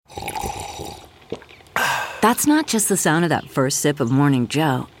That's not just the sound of that first sip of Morning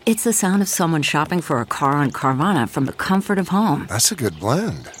Joe. It's the sound of someone shopping for a car on Carvana from the comfort of home. That's a good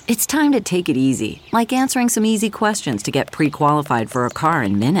blend. It's time to take it easy, like answering some easy questions to get pre-qualified for a car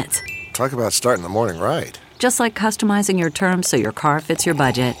in minutes. Talk about starting the morning right. Just like customizing your terms so your car fits your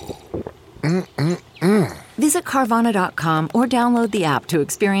budget. Visit Carvana.com or download the app to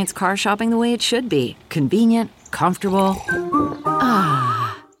experience car shopping the way it should be. Convenient, comfortable.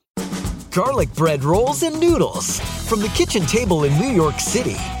 Garlic bread rolls and noodles. From the kitchen table in New York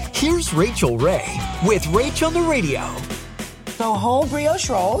City, here's Rachel Ray with Rach on the Radio. So whole brioche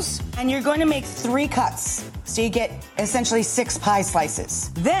rolls, and you're going to make 3 cuts. So you get essentially 6 pie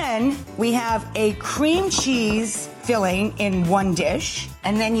slices. Then we have a cream cheese filling in 1 dish.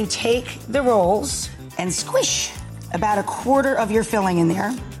 And then you take the rolls and squish about 1/4 of your filling in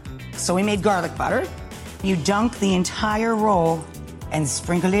there. So we made garlic butter. You dunk the entire roll and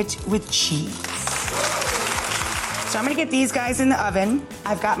sprinkle it with cheese. So I'm gonna get these guys in the oven.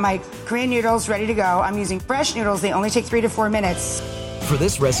 I've got my Korean noodles ready to go. I'm using fresh noodles. They only take 3 to 4 minutes. For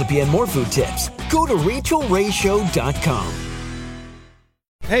this recipe and more food tips, go to RachelRayShow.com.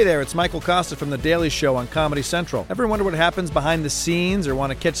 Hey there, it's Michael Costa from The Daily Show on Comedy Central. Ever wonder what happens behind the scenes or want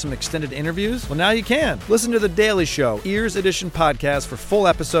to catch some extended interviews? Well, now you can. Listen to The Daily Show, Ears Edition podcast for full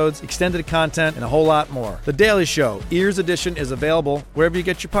episodes, extended content, and a whole lot more. The Daily Show, Ears Edition is available wherever you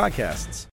get your podcasts.